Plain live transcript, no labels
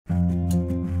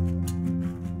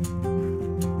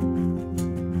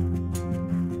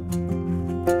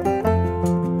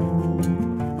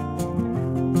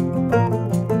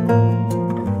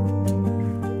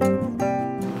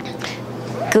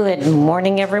Good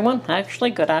morning, everyone.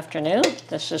 Actually, good afternoon.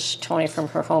 This is Tony from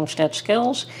her Homestead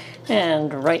Skills,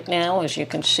 and right now, as you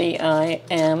can see, I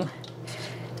am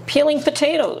peeling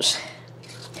potatoes.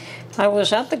 I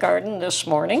was at the garden this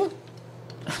morning,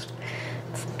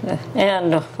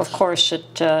 and of course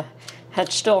it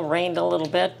had still rained a little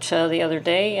bit the other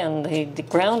day, and the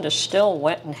ground is still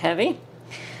wet and heavy,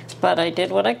 but I did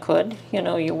what I could. You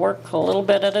know, you work a little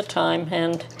bit at a time,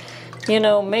 and you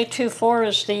know, May 24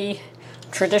 is the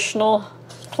traditional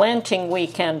planting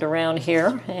weekend around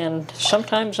here, and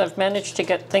sometimes I've managed to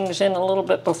get things in a little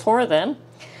bit before then,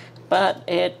 but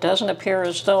it doesn't appear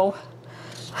as though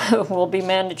we'll be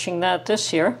managing that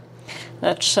this year.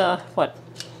 That's,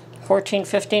 14,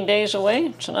 15 days away?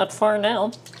 It's not far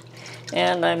now,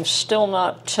 and I'm still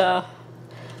not, I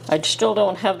still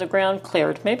don't have the ground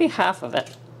cleared, maybe half of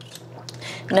it.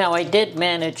 Now, I did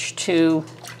manage to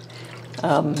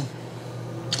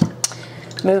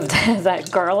move that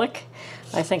garlic.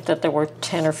 I think that there were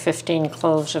 10 or 15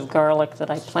 cloves of garlic that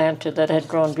I planted that had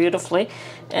grown beautifully,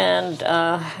 and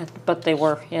but they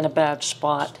were in a bad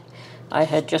spot. I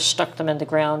had just stuck them in the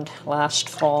ground last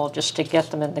fall just to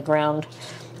get them in the ground,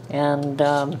 and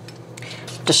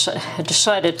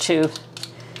decided to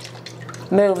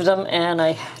move them, and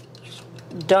I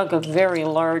dug a very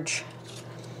large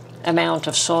amount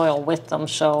of soil with them,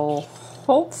 so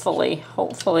hopefully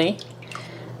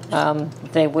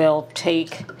they will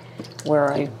take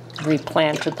where I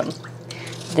replanted them.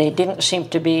 They didn't seem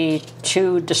to be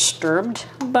too disturbed,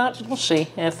 but we'll see.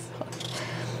 If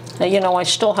you know, I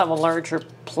still have a larger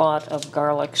plot of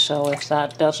garlic, so if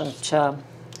that doesn't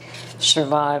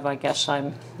survive, I guess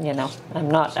I'm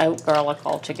not out garlic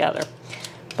altogether.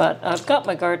 But I've got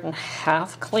my garden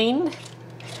half cleaned,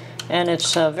 and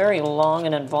it's a very long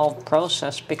and involved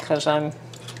process because I'm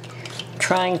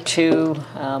trying to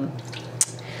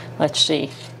let's see,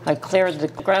 I cleared the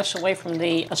grass away from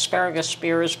the asparagus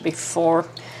spears before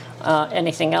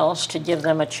anything else to give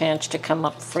them a chance to come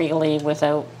up freely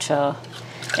without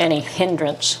any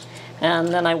hindrance. And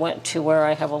then I went to where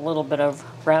I have a little bit of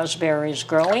raspberries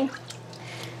growing.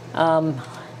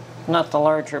 Not the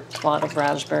larger plot of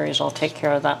raspberries, I'll take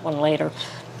care of that one later,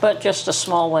 but just a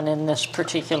small one in this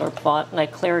particular plot, and I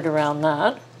cleared around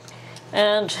that.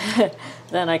 And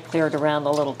then I cleared around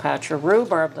the little patch of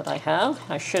rhubarb that I have.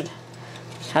 I should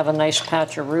have a nice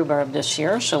patch of rhubarb this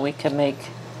year so we can make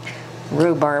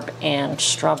rhubarb and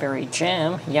strawberry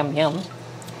jam. Yum, yum.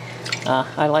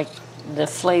 I like the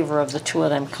flavor of the two of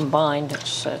them combined.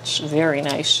 It's very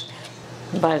nice.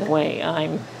 By the way,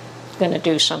 I'm going to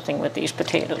do something with these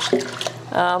potatoes.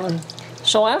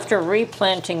 So after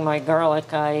replanting my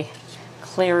garlic, I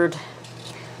cleared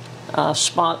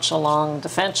spots along the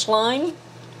fence line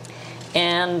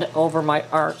and over my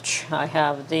arch. I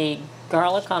have the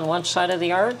garlic on one side of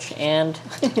the arch, and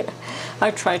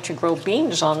I tried to grow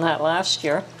beans on that last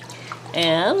year,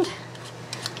 and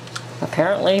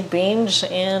apparently beans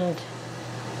and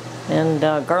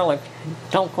garlic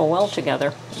don't go well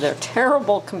together. They're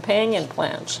terrible companion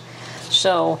plants.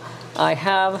 So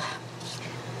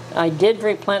I did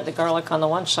replant the garlic on the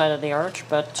one side of the arch,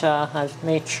 but I've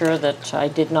made sure that I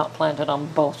did not plant it on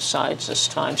both sides this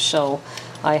time, so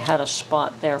I had a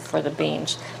spot there for the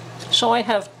beans. So I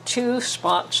have two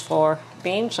spots for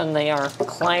beans, and they are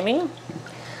climbing.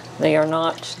 They are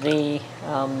not the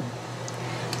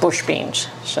bush beans,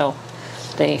 so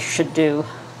they should do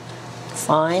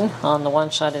fine on the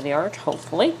one side of the arch,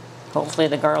 hopefully. Hopefully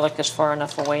the garlic is far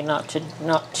enough away not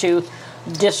to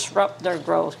disrupt their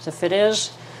growth. If it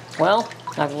is, well,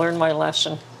 I've learned my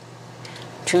lesson.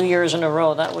 2 years in a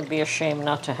row, that would be a shame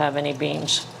not to have any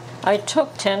beans. I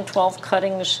took 10, 12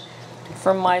 cuttings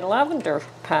from my lavender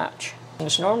patch.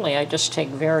 Normally I just take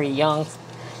very young,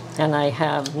 and I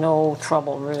have no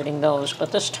trouble rooting those,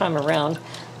 but this time around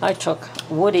I took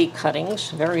woody cuttings,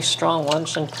 very strong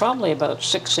ones, and probably about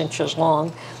 6 inches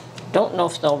long. Don't know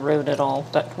if they'll root at all,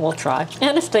 but we'll try.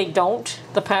 And if they don't,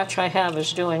 the patch I have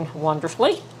is doing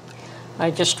wonderfully. I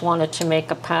just wanted to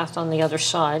make a path on the other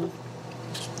side.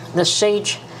 The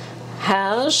sage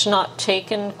has not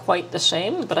taken quite the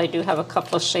same, but I do have a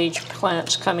couple of sage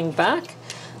plants coming back.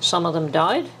 Some of them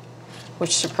died,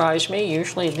 which surprised me.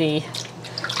 Usually the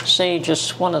sage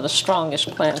is one of the strongest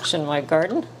plants in my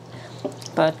garden,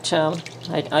 but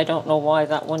I don't know why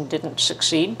that one didn't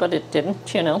succeed, but it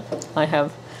didn't, you know. I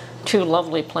have two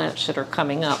lovely plants that are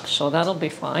coming up, so that'll be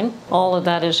fine. All of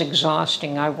that is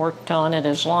exhausting. I worked on it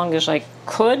as long as I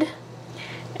could,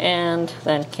 and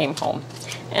then came home.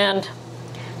 And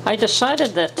I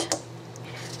decided that,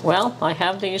 well, I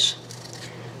have these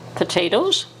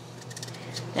potatoes,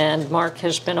 and Mark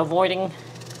has been avoiding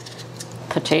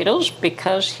potatoes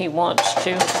because he wants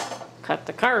to cut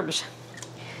the carbs.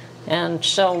 And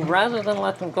so rather than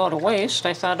let them go to waste,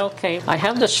 I thought, okay, I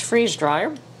have this freeze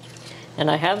dryer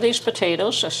and I have these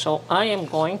potatoes, so I am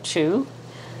going to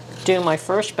do my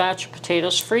first batch of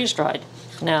potatoes freeze dried.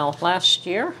 Now, last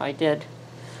year I did,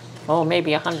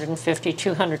 maybe 150,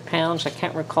 200 pounds, I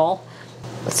can't recall,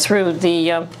 through the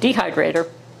dehydrator.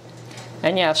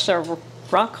 And yes, they're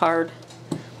rock hard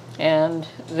and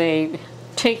they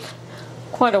take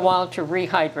quite a while to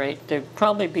rehydrate. They'd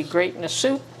probably be great in a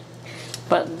soup,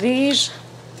 but these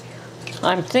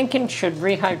I'm thinking should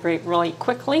rehydrate really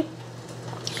quickly.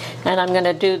 And I'm going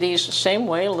to do these the same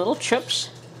way, little chips.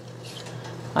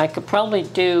 I could probably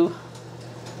do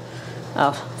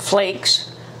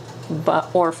flakes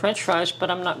or French fries, but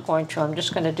I'm not going to. I'm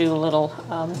just going to do little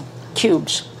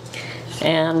cubes,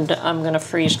 and I'm going to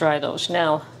freeze dry those.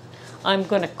 Now, I'm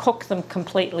going to cook them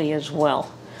completely as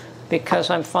well,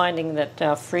 because I'm finding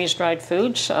that freeze-dried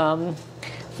foods,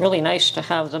 really nice to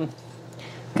have them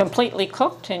completely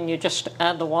cooked, and you just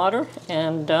add the water,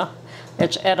 and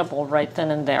it's edible right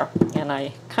then and there. And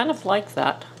I kind of like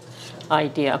that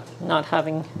idea, not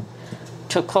having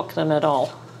to cook them at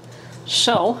all.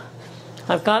 So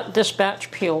I've got this batch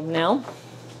peeled now,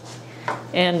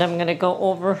 and I'm going to go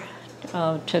over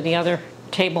to the other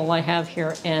table I have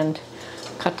here and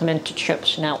cut them into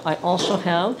chips. Now, I also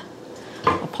have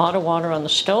a pot of water on the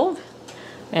stove,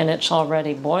 and it's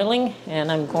already boiling, and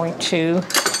I'm going to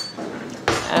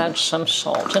add some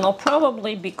salt. And I'll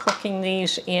probably be cooking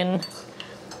these in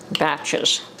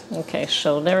batches. Okay,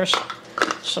 so there's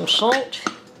some salt,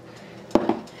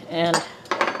 and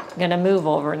I'm going to move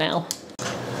over now.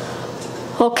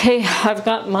 Okay, I've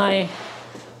got my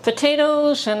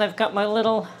potatoes, and I've got my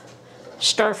little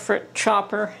starfruit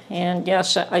chopper, and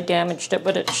yes, I damaged it,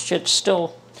 but it should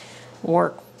still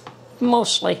work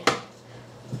mostly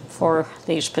for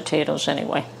these potatoes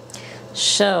anyway.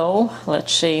 So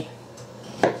let's see,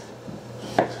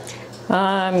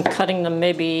 I'm cutting them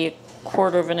maybe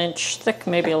 1/4 of an inch thick,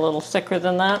 maybe a little thicker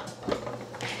than that.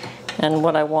 And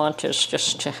what I want is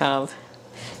just to have,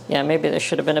 yeah, maybe they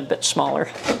should have been a bit smaller,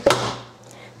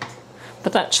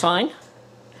 but that's fine.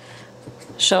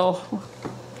 So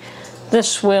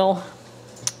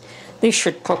these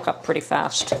should cook up pretty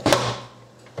fast.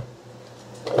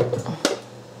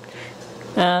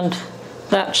 And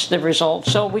that's the result.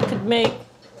 So we could make,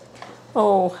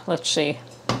 let's see,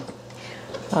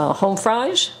 home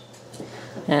fries,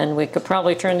 and we could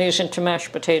probably turn these into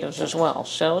mashed potatoes as well.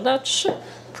 So that's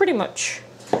pretty much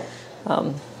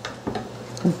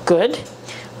good.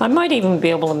 I might even be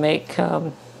able to make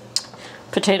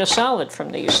potato salad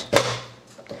from these.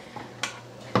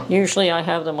 Usually I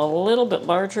have them a little bit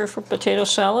larger for potato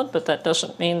salad, but that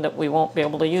doesn't mean that we won't be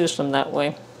able to use them that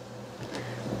way.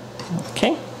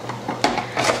 Okay.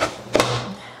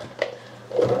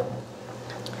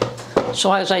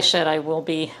 So as I said, I will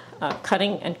be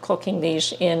cutting and cooking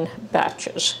these in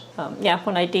batches. Yeah,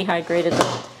 when I dehydrated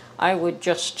them, I would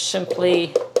just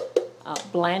simply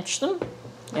blanch them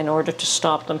in order to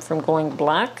stop them from going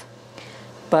black.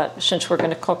 But since we're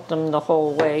going to cook them the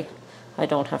whole way, I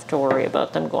don't have to worry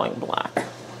about them going black.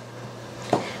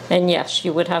 And yes,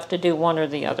 you would have to do one or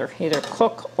the other, either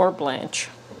cook or blanch.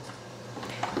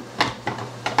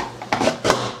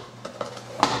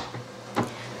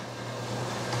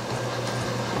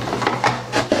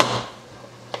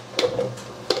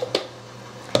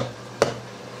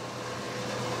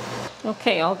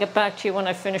 Okay, I'll get back to you when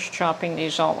I finish chopping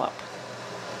these all up.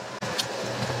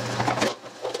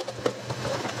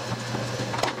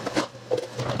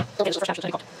 Okay, this is the first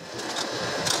batch that's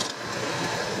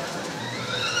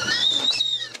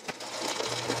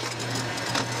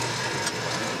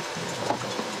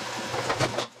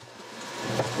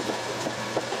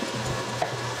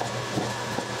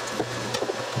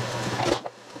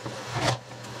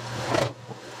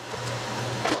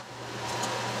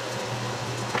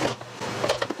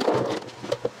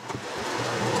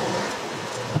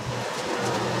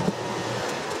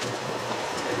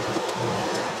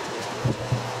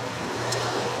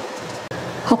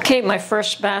Okay, my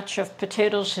first batch of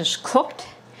potatoes is cooked,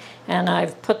 and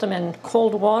I've put them in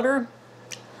cold water,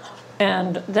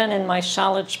 and then in my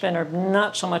salad spinner,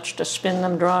 not so much to spin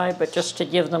them dry, but just to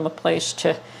give them a place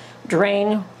to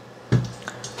drain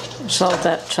so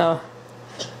that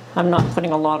I'm not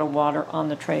putting a lot of water on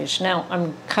the trays. Now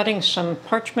I'm cutting some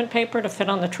parchment paper to fit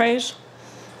on the trays,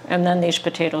 and then these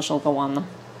potatoes will go on them.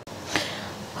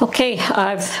 Okay,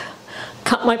 I've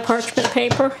cut my parchment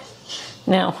paper.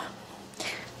 Now,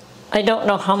 I don't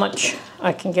know how much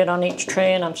I can get on each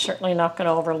tray, and I'm certainly not going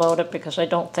to overload it because I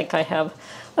don't think I have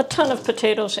a ton of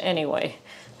potatoes anyway.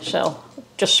 So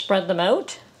just spread them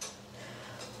out.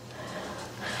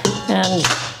 And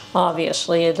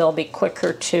obviously they'll be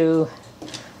quicker to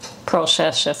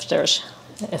process if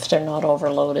they're not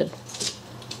overloaded.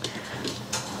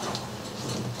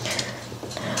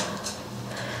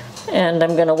 And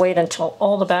I'm going to wait until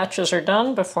all the batches are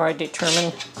done before I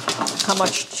determine how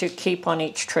much to keep on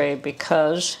each tray,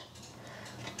 because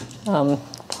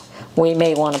we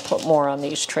may want to put more on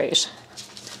these trays.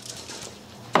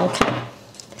 Okay,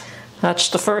 that's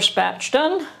the first batch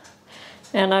done,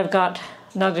 and I've got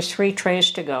another 3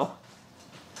 trays to go.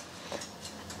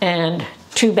 And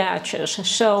 2 batches,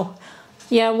 so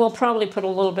yeah, we'll probably put a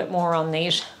little bit more on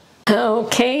these.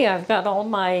 Okay, I've got all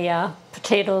my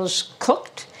potatoes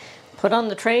cooked, put on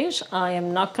the trays. I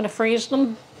am not going to freeze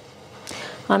them.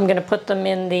 I'm going to put them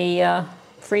in the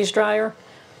freeze dryer.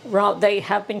 They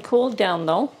have been cooled down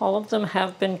though. All of them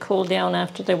have been cooled down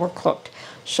after they were cooked.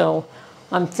 So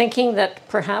I'm thinking that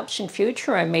perhaps in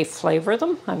future I may flavor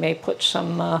them. I may put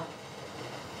some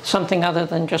something other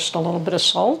than just a little bit of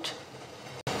salt.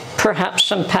 Perhaps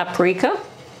some paprika.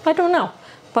 I don't know.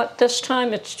 But this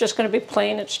time it's just going to be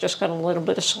plain. It's just got a little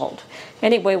bit of salt.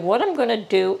 Anyway, what I'm going to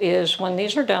do is when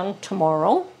these are done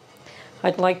tomorrow,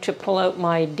 I'd like to pull out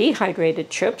my dehydrated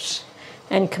chips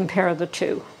and compare the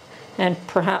two, and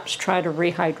perhaps try to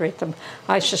rehydrate them.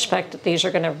 I suspect that these are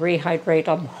going to rehydrate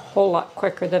a whole lot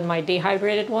quicker than my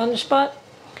dehydrated ones, but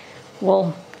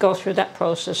we'll go through that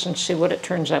process and see what it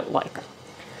turns out like.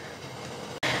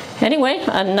 Anyway,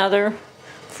 another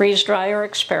freeze dryer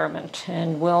experiment,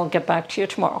 and we'll get back to you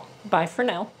tomorrow. Bye for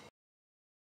now.